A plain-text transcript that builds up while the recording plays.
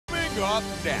Coming up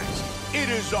next, it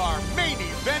is our main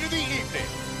event of the evening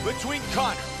between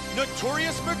Conor,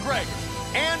 Notorious McGregor,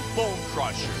 and Bone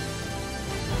Crusher.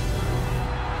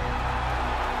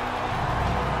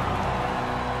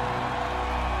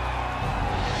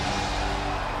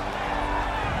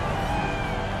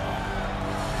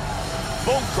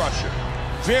 Bone Crusher,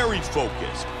 very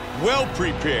focused, well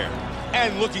prepared,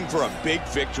 and looking for a big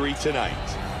victory tonight.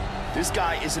 This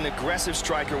guy is an aggressive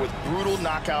striker with brutal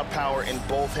knockout power in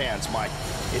both hands, Mike.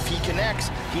 If he connects,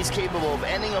 he's capable of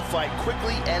ending a fight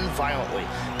quickly and violently.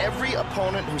 Every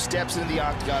opponent who steps into the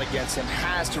octagon against him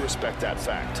has to respect that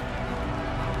fact.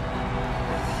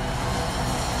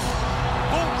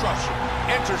 Bone Crusher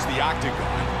enters the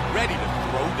octagon, ready to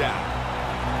throw down.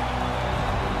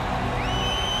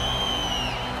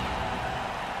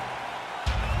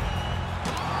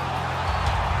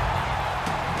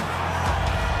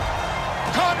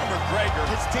 Conor McGregor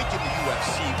has taken the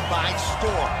UFC by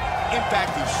storm. In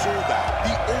fact, he sold out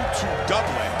the O2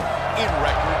 Dublin in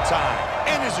record time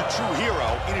and is a true hero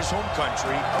in his home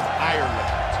country of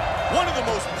Ireland. One of the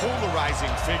most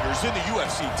polarizing figures in the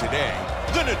UFC today,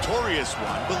 the Notorious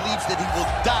One believes that he will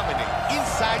dominate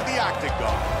inside the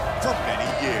octagon for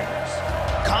many years.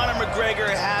 Conor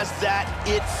McGregor has that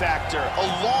it factor,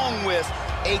 along with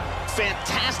a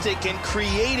fantastic and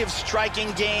creative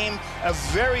striking game, a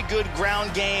very good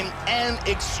ground game, and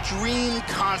extreme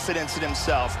confidence in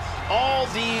himself. All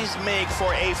these make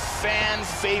for a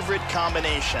fan-favorite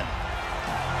combination.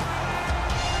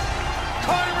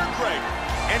 Conor McGregor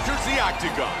enters the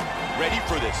octagon, ready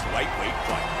for this lightweight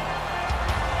fight.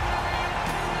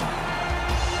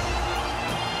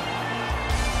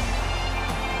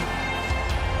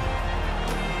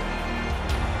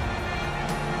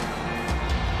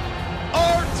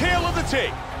 Tale of the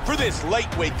tape for this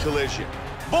lightweight collision.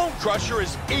 Bone Crusher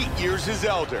is 8 years his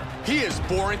elder. He is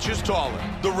 4 inches taller.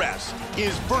 The rest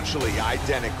is virtually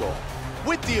identical.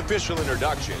 With the official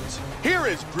introductions, here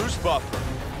is Bruce Buffer.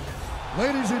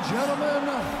 Ladies and gentlemen,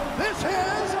 this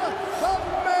is the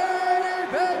main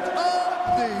event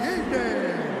of the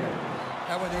evening.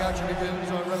 And when the action begins,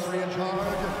 our referee in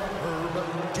charge, Herb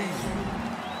Dean.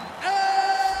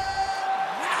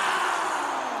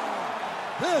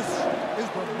 This is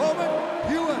the moment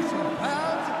UFC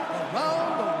fans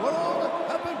around the world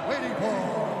have been waiting for.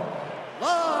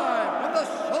 Live from the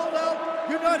sold-out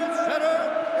United Center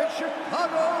in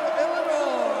Chicago,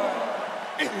 Illinois.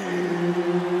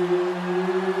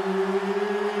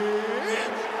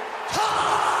 It's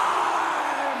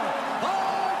time! 5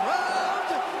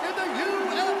 rounds in the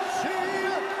UFC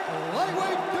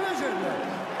Lightweight Division.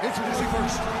 Introducing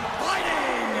first,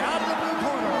 fighting out of the blue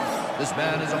corner. This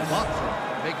man is a boxer,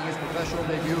 making his professional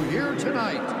debut here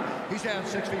tonight. He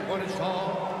stands 6 feet 1 inch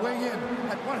tall, weighing in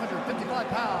at 155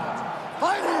 pounds.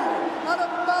 Fighting out of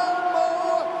Malmö,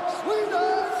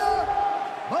 Sweden,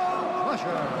 Bone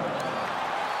Crusher.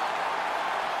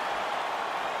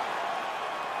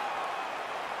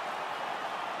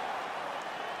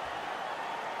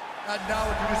 And now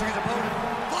introducing his opponent,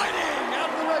 fighting out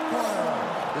of the red corner.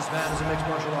 This man is a mixed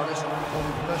martial artist holding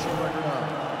a professional record of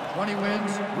 20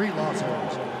 wins, 3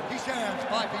 losses. He stands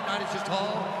 5 feet 9 inches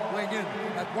tall, weighing in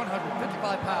at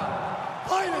 155 pounds.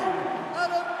 Fighting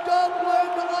out of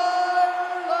Dublin,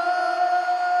 Ireland,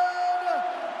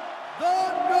 the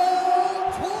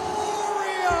Notorious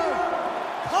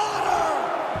Conor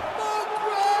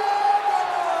McGregor!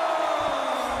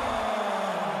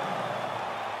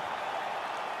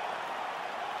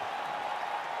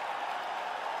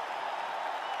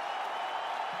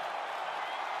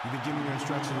 You've been giving your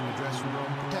instructions in the dressing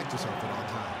room. Protect yourself at all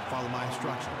times. Follow my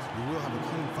instructions. We will have a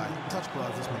clean fight. Touch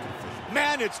gloves. Let's make it official.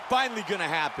 Man, it's finally gonna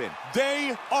happen.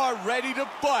 They are ready to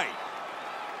fight.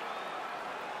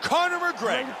 Conor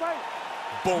McGregor,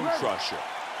 Bone Crusher.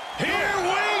 Here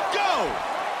we go!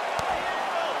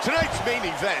 Tonight's main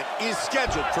event is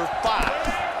scheduled for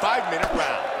 5-minute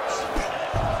rounds.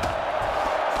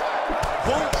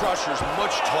 Bone Crusher's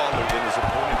much taller than his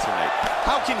opponent tonight.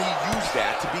 How can he use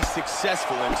that to be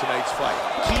successful in tonight's fight?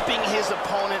 Keeping his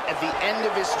opponent at the end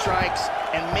of his strikes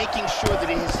and making sure that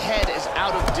his head is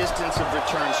out of distance of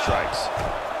return strikes.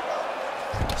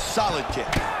 Solid kick.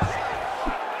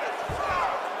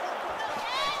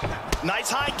 Nice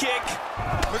high kick.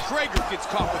 McGregor gets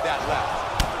caught with that left.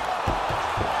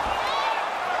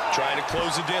 Trying to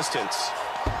close the distance.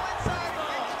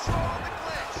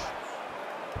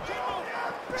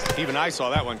 Even I saw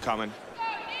that one coming.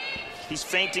 He's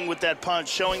feinting with that punch,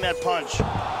 showing that punch.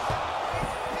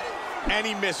 And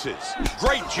he misses.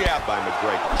 Great jab by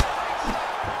McGregor.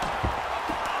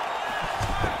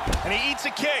 And he eats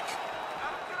a kick.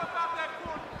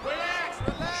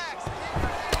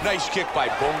 Nice kick by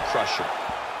Bone Crusher.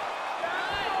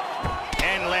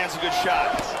 And lands a good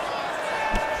shot.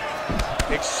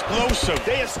 Explosive.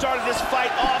 They have started this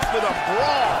fight off with a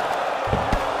brawl.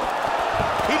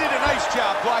 He did a nice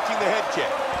job blocking the head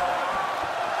kick.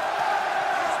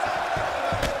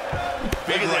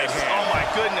 Big right hand. Oh my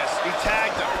goodness, he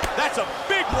tagged him. That's a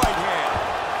big right hand.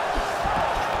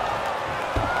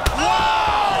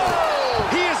 Wow!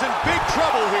 He is in big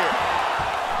trouble here.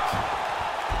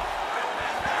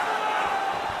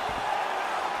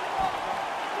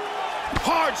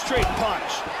 Hard straight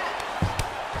punch.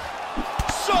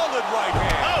 Solid right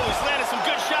hand. Oh, he's landed some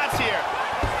good shots here.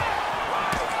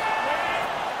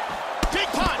 Big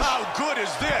punch. How good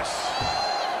is this?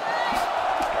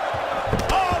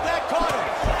 Oh, that caught him.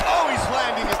 Oh, he's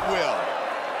landing at will.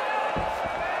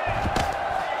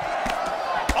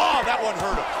 Oh, that one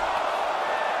hurt him.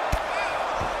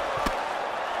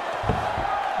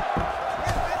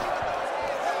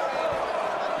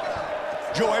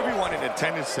 Joe, everyone in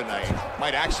attendance tonight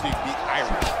might actually be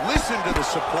Irish. Listen to the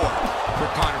support for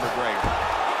Conor McGregor.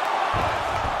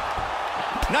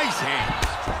 Nice hands.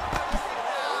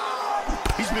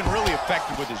 He's been really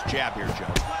effective with his jab here, Joe.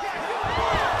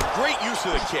 Great use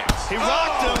of the kicks. He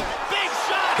rocked him. Big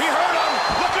shot. He hurt him.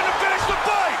 Looking to finish the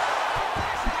fight.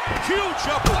 Huge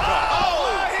uppercut.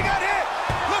 Oh, he got hit.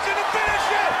 Looking to finish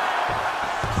it.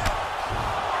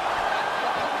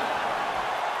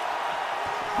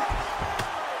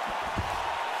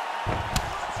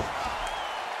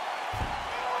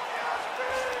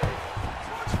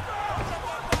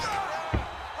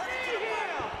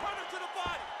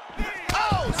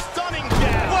 Oh, stunning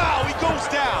jab. Wow, he goes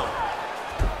down.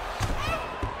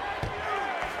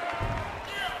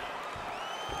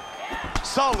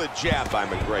 Solid jab by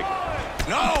McGregor.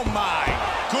 Oh my!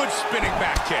 Good spinning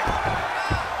back kick.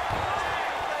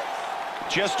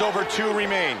 Just over 2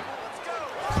 remain.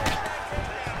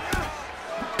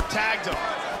 Tagged him.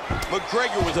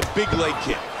 McGregor with a big leg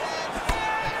kick.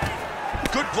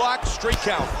 Good block, straight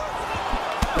count.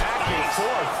 Back and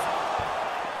forth.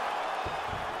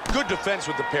 Good defense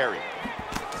with the parry.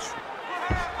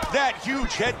 That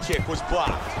huge head kick was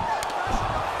blocked.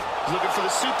 Looking for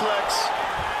the suplex.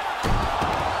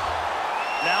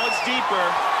 Now it's deeper.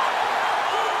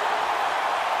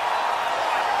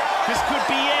 This could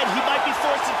be it. He might be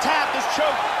forced to tap. This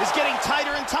choke is getting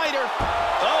tighter and tighter.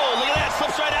 Oh, look at that.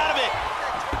 Slips right out of it.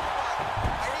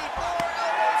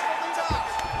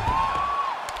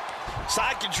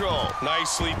 Side control.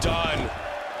 Nicely done.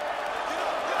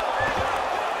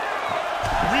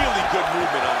 Really good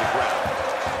movement on the ground.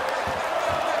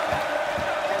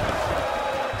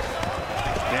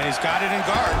 And he's got it in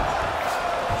guard.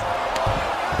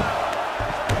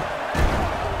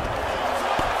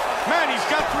 Man, he's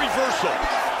got the reversal.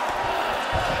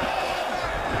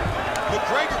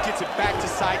 McGregor gets it back to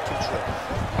side control.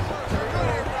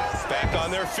 Back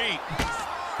on their feet.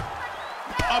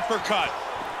 Uppercut.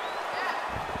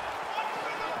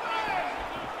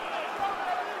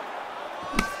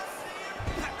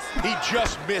 He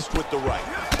just missed with the right.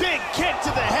 Big kick to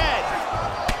the head.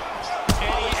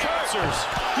 And he answers.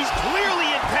 He's clearly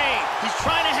in pain. He's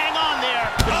trying to hang on there,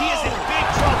 but he is in big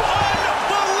trouble.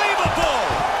 Unbelievable!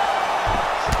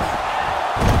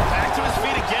 Back to his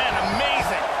feet again.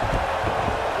 Amazing.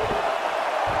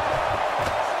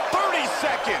 30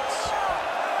 seconds.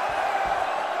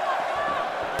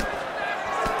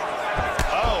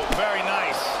 Oh, very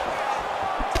nice.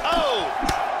 Oh!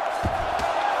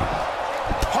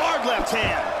 Hard left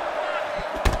hand.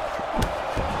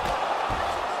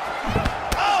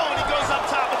 Oh, and he goes up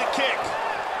top with a kick.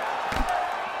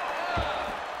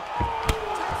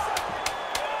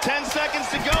 10 seconds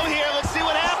to go here. Let's see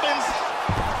what happens.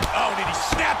 Oh, did he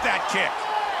snap that kick?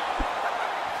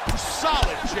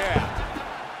 Solid jab.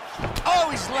 Oh,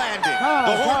 he's landing.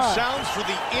 The horn sounds for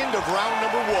the end of round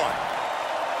number 1.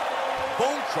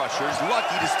 Bone Crusher's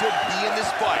lucky to still be in this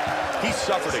fight. He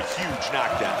suffered a huge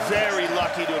knockdown. Very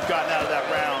lucky to have gotten out of that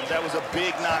round. That was a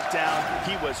big knockdown.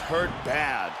 He was hurt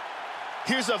bad.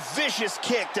 Here's a vicious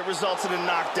kick that results in a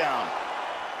knockdown.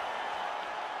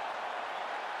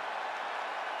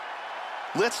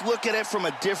 Let's look at it from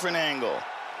a different angle.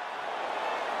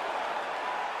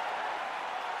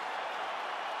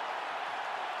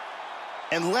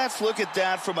 And let's look at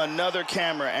that from another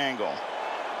camera angle.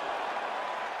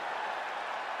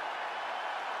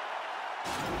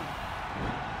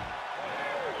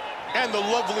 And the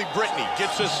lovely Brittany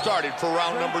gets us started for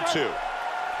round number 2.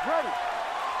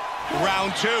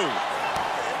 Round 2.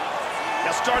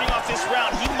 Now, starting off this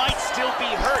round, he might still be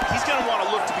hurt. He's going to want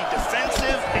to look to be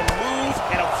defensive and move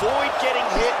and avoid getting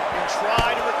hit and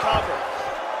try to recover.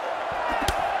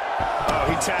 Oh,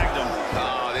 he tagged him.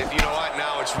 Oh, you know what?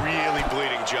 Now it's really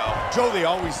bleeding, Joe. Joe, they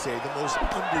always say the most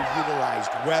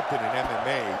underutilized weapon in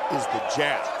MMA is the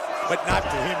jab, but not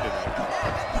for him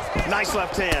tonight. Nice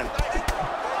left hand.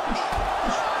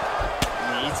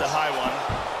 And he eats a high one.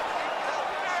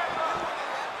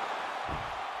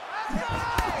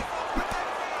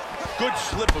 Good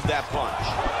slip of that punch.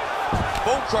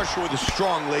 Bone crusher with a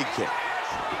strong leg kick.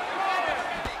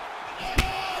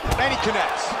 And he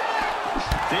connects.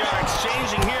 They are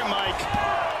exchanging here, Mike.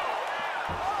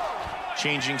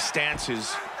 Changing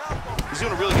stances. He's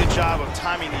doing a really good job of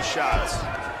timing these shots.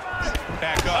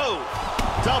 Back up. Oh,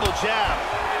 double jab.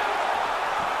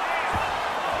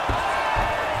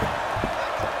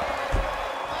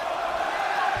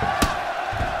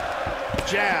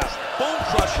 Jab. Bone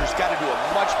crusher's got to do a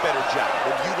much better job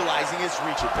of utilizing his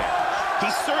reach advantage.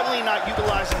 He's certainly not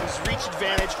utilizing his reach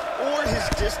advantage or his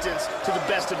distance to the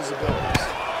best of his abilities.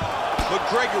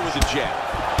 McGregor with a jab.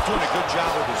 Doing a good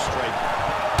job with his striking.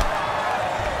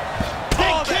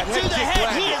 Big kick to the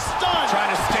head. He is stunned.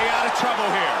 Trying to stay out of trouble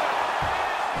here.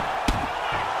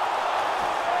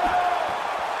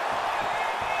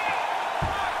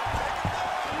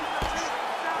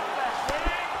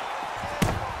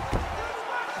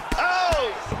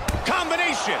 Oh!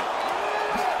 Combination.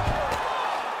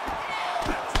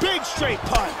 Big straight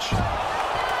punch.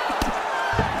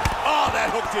 Oh, that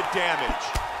hook did damage.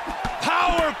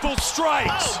 Powerful strikes.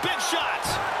 Oh, big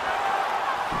shots.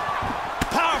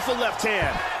 Powerful left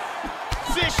hand.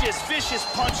 Vicious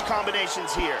punch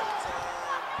combinations here.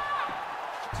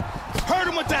 Hurt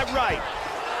him with that right.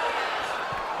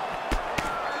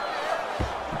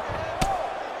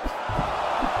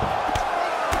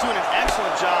 Doing an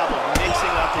excellent job of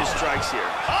mixing up his strikes here.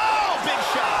 Oh, big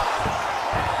shot.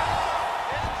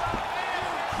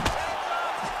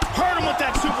 Hurt him with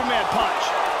that Superman punch.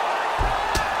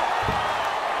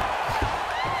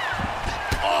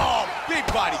 Oh, big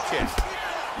body kick.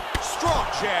 Strong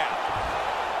jab.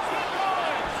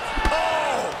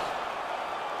 Oh!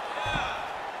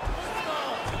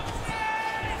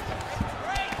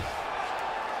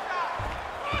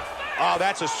 Oh,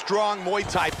 that's a strong Muay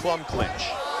Thai plum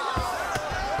clinch.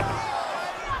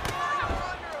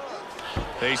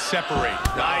 They separate.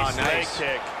 Nice leg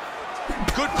kick.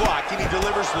 Good block, and he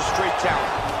delivers the straight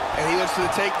counter. And he looks to the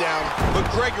takedown.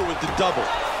 McGregor with the double.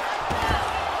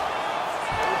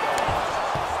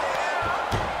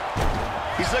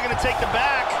 He's looking to take the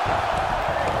back.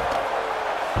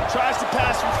 Tries to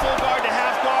pass from full guard to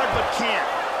half guard, but can't.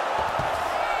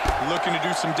 Looking to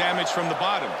do some damage from the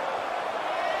bottom.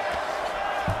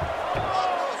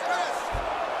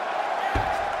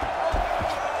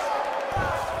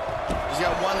 He's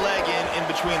got one leg in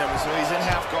between them, so he's in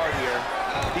half guard here.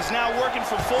 He's now working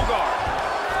from full guard.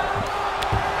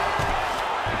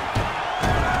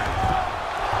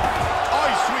 Oh,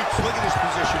 he sweeps. Look at his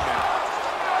position now.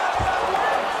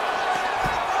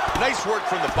 Nice work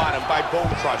from the bottom by Bone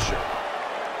Crusher.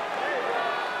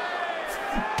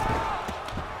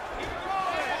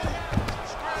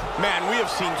 Man, we have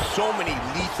seen so many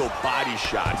lethal body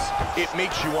shots. It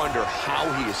makes you wonder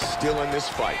how he is still in this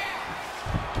fight.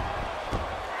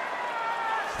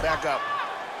 Back up.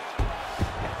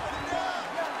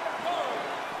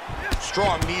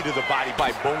 Strong knee to the body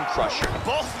by Bone Crusher.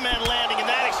 Both men landing in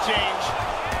that exchange.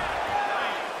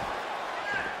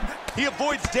 He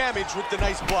avoids damage with the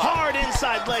nice block. Hard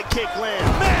inside leg kick lands.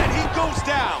 Man, he goes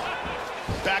down.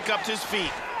 Back up to his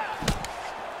feet.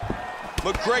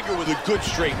 McGregor with a good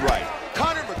straight right.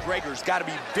 Conor McGregor's got to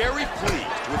be very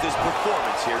pleased with his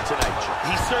performance here tonight, Joe.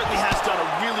 He certainly has done a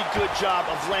really good job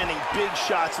of landing big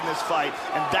shots in this fight,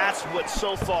 and that's what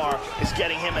so far is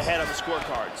getting him ahead on the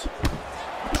scorecards.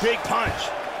 Big punch.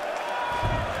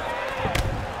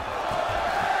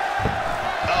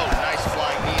 Oh, nice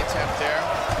flying knee attempt there.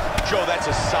 Joe, that's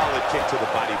a solid kick to the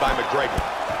body by McGregor.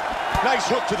 Nice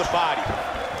hook to the body.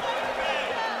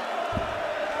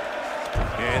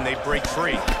 And they break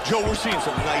free. Joe, we're seeing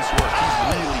some nice work. He's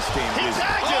really staying busy. He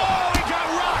tagged him. Oh, he got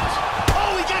rocked.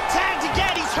 Oh, he got tagged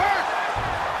again. He's hurt.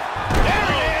 There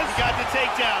it is. He got the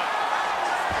takedown.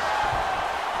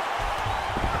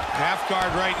 Half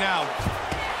guard right now.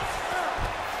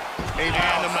 And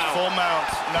a mount. Full mount.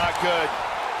 Not good.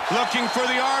 Looking for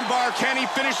the armbar. Can he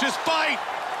finish this fight?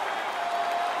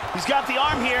 He's got the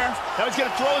arm here. Now he's going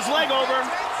to throw his leg over.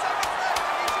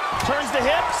 Turns the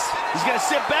hips. He's going to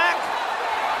sit back.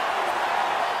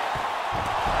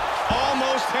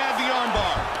 Almost had the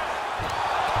armbar.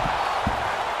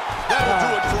 That'll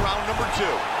do it for round number 2.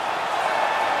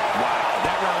 Wow,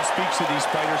 that round speaks to these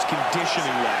fighters'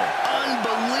 conditioning level.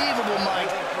 Unbelievable, Mike.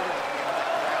 He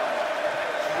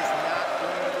is not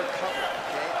going to recover,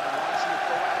 okay? I want you to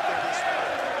focus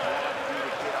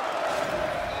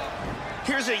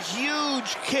Here's a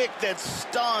huge kick that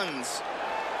stuns.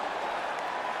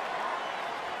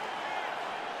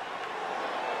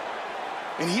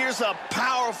 And here's a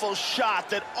powerful shot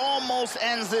that almost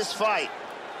ends this fight.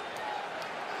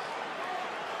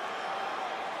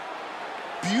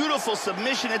 Beautiful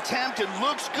submission attempt. It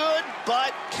looks good,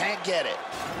 but can't get it.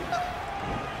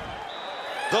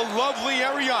 The lovely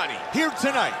Ariani here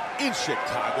tonight in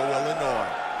Chicago, Illinois.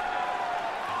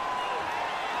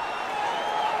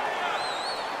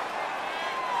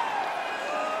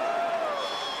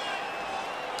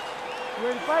 You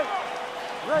ready to fight?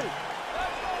 Ready.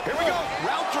 Here we go,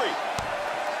 round 3.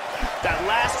 That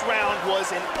last round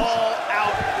was an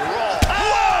all-out brawl.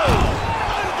 Whoa!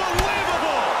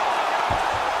 Unbelievable!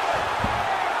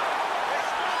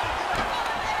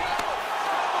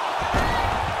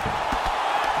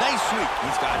 Nice sweep.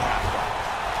 He's got half guard.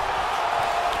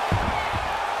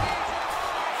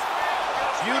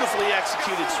 Beautifully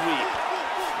executed sweep.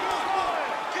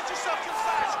 Get yourself to the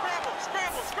side. Scramble,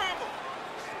 scramble, scramble.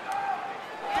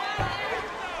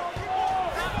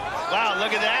 Wow,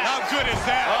 look at that. How good is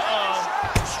that?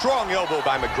 Strong elbow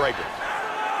by McGregor.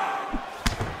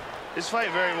 This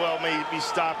fight very well may be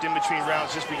stopped in between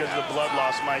rounds just because of the blood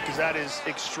loss, Mike, because that is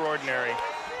extraordinary.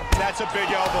 That's a big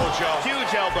elbow, Joe.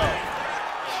 Huge elbow.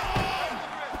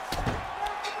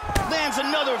 Lands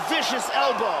another vicious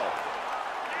elbow.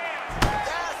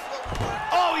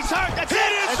 Oh, he's hurt. That's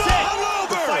it. That's it. Over.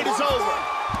 The fight is over.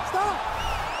 Stop.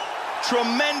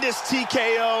 Tremendous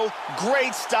TKO.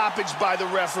 Great stoppage by the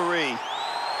referee.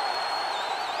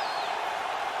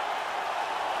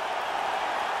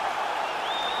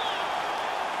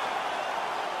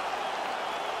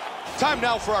 Time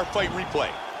now for our fight replay.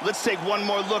 Let's take one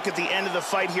more look at the end of the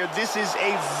fight here. This is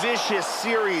a vicious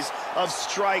series of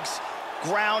strikes,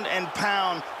 ground and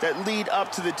pound, that lead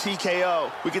up to the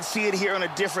TKO. We can see it here on a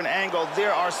different angle.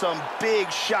 There are some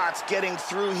big shots getting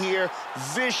through here.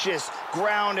 Vicious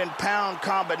ground and pound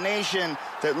combination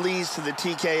that leads to the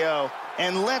TKO.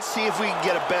 And let's see if we can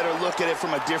get a better look at it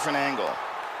from a different angle.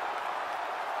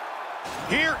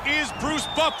 Here is Bruce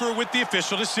Buffer with the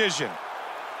official decision.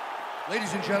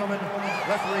 Ladies and gentlemen,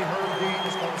 referee Herb Dean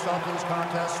is going to stop this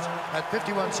contest at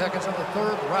 51 seconds of the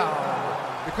 3rd round,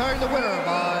 declaring the winner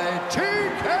by TKO,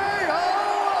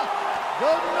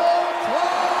 the notorious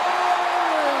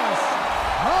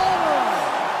Conor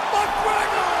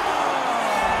McGregor!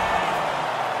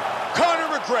 Conor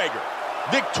McGregor,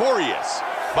 victorious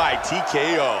by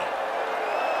TKO.